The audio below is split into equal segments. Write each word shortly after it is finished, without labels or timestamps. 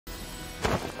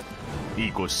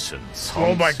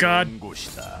Oh my god.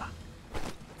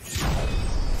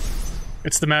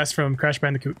 It's the mask from Crash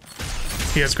Bandicoot.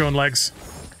 He has grown legs.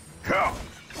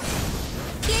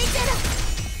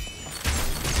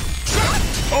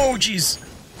 Oh jeez.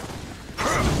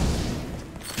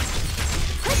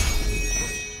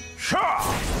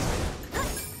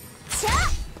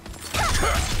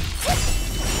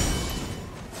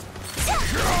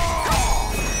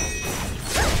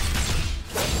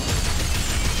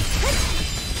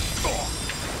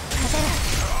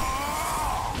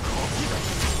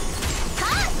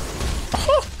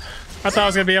 I thought I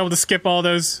was gonna be able to skip all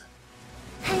those.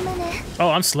 Oh,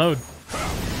 I'm slowed.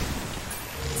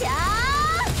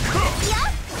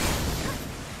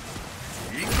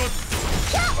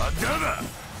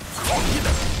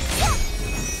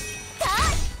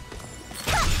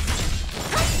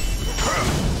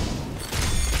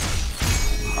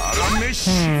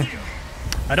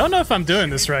 I don't know if I'm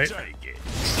doing this right.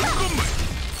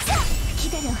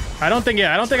 I don't think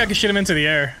I can shoot him into the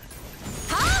air.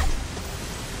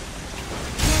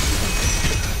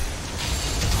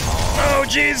 Oh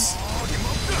jeez.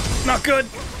 Not good.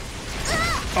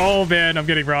 Oh man, I'm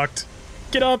getting rocked.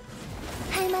 Get up.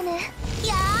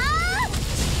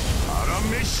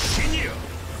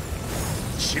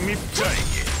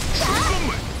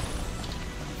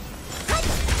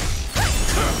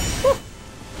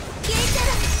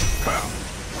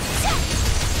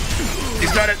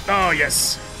 He's got it. Oh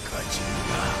yes.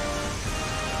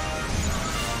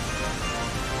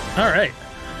 All right.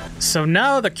 So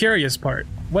now the curious part.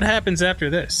 What happens after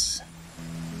this?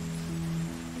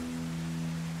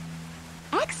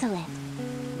 Excellent.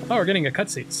 Oh, we're getting a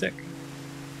cutscene. Sick.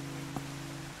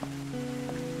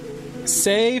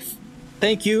 Safe.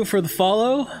 Thank you for the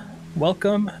follow.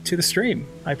 Welcome to the stream.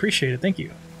 I appreciate it. Thank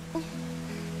you.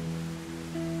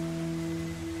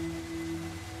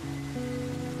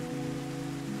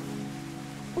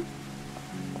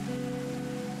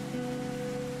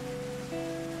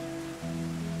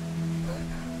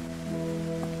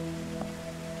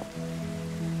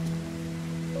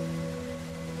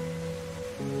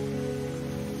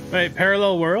 Wait,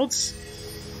 parallel worlds?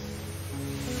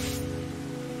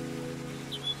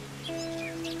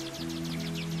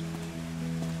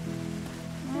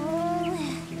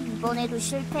 이번에도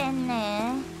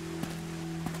실패했네.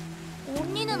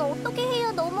 언니는 어떻게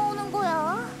해야 넘어오는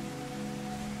거야?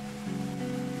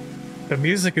 The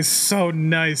music is so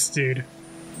nice, dude.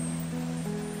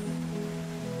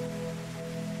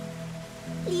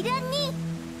 리라니?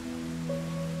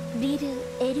 리르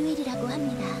LL이라고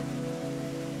합니다.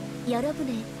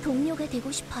 여러분의 동료가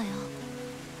되고 싶어요.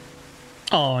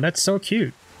 Oh, that's so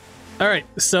cute. Alright,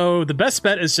 so the best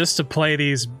bet is just to play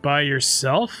these by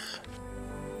yourself.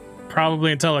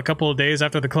 Probably until a couple of days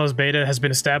after the closed beta has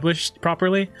been established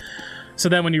properly. So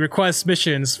that when you request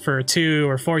missions for 2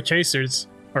 or 4 chasers,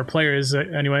 or players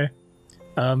anyway,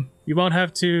 you won't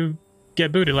have to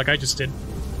get booted like I just did.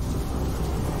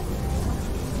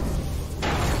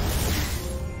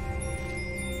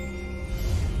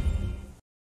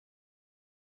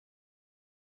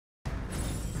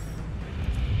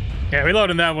 Yeah,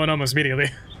 reloading that one almost immediately.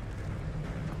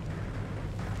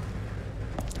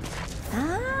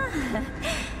 아,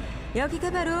 여기가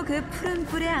바로 그 푸른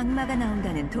뿔의 악마가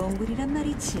나온다는 동굴이란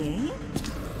말이지.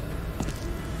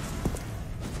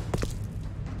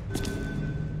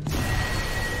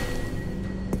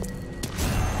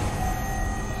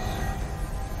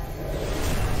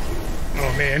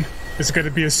 Oh man, this is gonna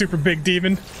be a super big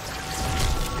demon.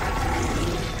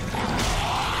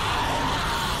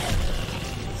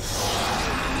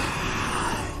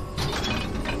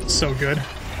 So good.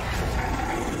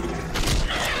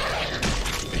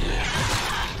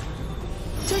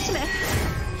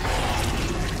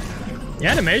 The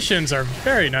animations are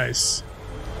very nice.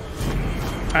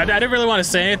 I didn't really want to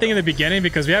say anything in the beginning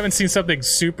because we haven't seen something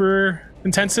super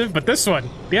intensive, but this one,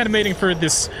 the animating for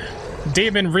this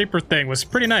Demon Reaper thing was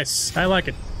pretty nice. I like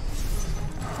it.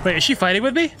 Wait, is she fighting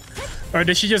with me? Or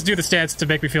did she just do the stance to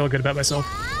make me feel good about myself?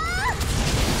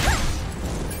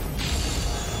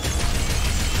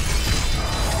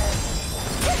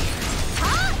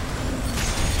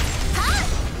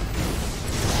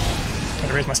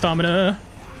 Gotta raise my stamina.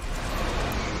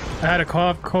 I had a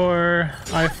co-op core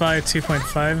i5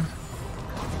 2.5.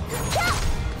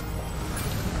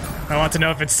 I want to know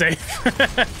if it's safe.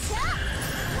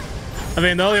 I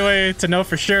mean, the only way to know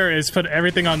for sure is put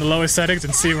everything on the lowest settings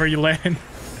and see where you land.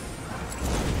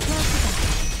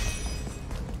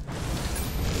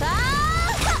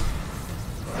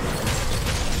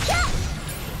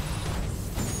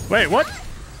 Wait, what?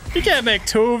 You can't make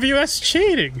 2 of you, that's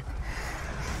cheating.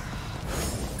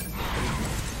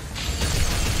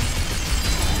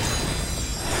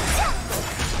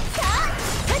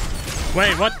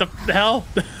 Wait, what the hell?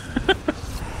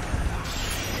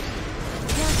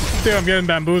 Dude, I'm getting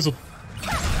bamboozled.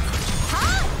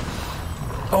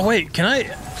 Oh wait, can I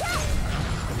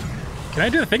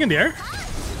do the thing in the air?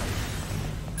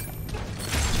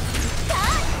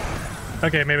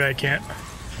 Okay, maybe I can't.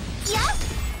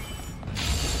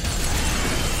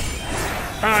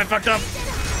 Oh, I fucked up.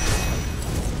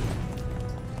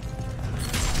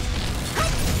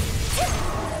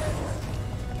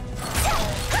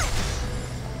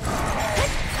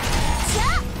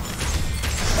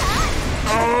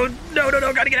 Oh,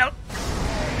 no, gotta get out.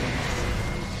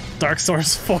 Dark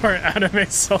Souls 4 Anime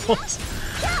Souls.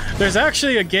 There's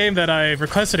actually a game that I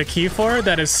requested a key for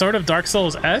that is sort of Dark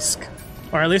Souls-esque,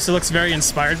 or at least it looks very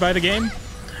inspired by the game.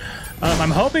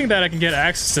 I'm hoping that I can get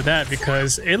access to that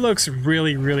because it looks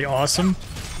really, really awesome.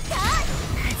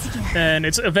 And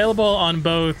it's available on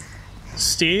both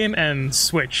Steam and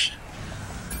Switch.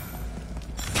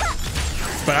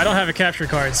 But I don't have a capture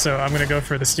card, so I'm gonna go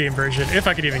for the Steam version, if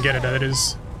I can even get it, that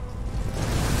is.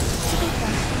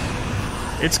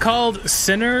 It's called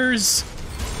Sinners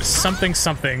something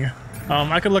something.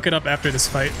 I could look it up after this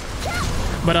fight.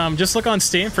 But just look on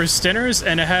Steam for Sinners,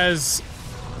 and it has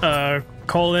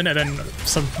colon and then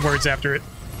some words after it.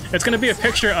 It's gonna be a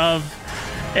picture of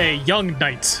a young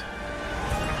knight.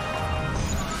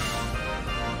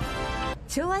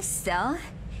 좋았어.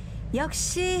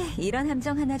 역시 이런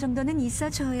함정 하나 정도는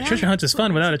있어줘야. Treasure hunt is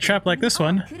fun without a trap like this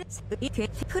one.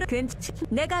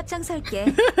 내가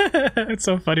앞장설게. It's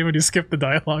so funny when you skip the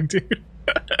dialogue, dude.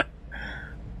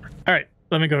 Alright,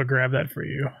 let me go grab that for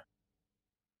you.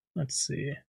 Let's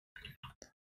see.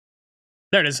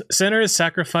 There it is. Sinners,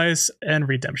 Sacrifice, and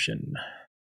Redemption.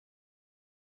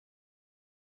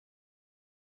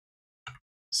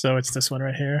 So it's this one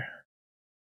right here.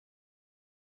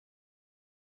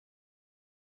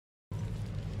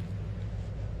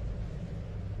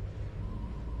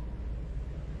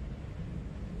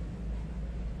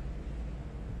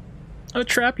 A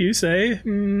trap, you say?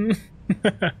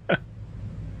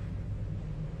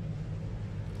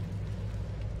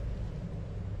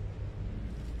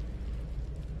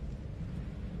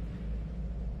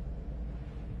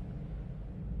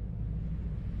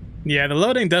 Yeah, the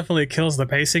loading definitely kills the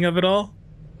pacing of it all.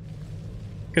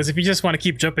 Because if you just want to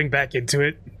keep jumping back into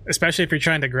it, especially if you're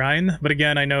trying to grind, but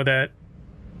again, I know that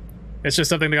it's just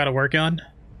something they gotta work on.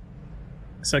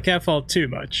 So I can't fault too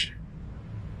much.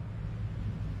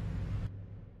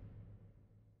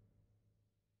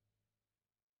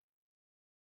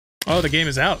 Oh, the game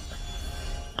is out.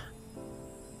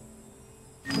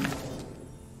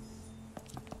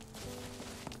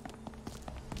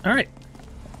 Alright.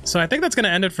 So I think that's going to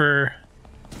end it for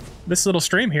this little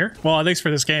stream here. Well, at least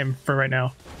for this game for right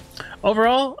now.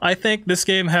 Overall, I think this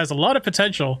game has a lot of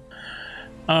potential.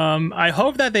 I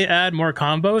hope that they add more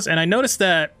combos, and I noticed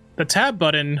that the tab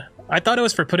button, I thought it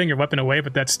was for putting your weapon away,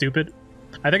 but that's stupid.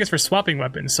 I think it's for swapping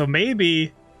weapons, so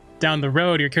maybe down the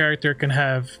road your character can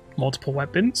have multiple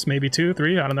weapons, maybe 2,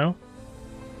 3, I don't know.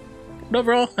 But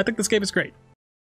overall, I think this game is great.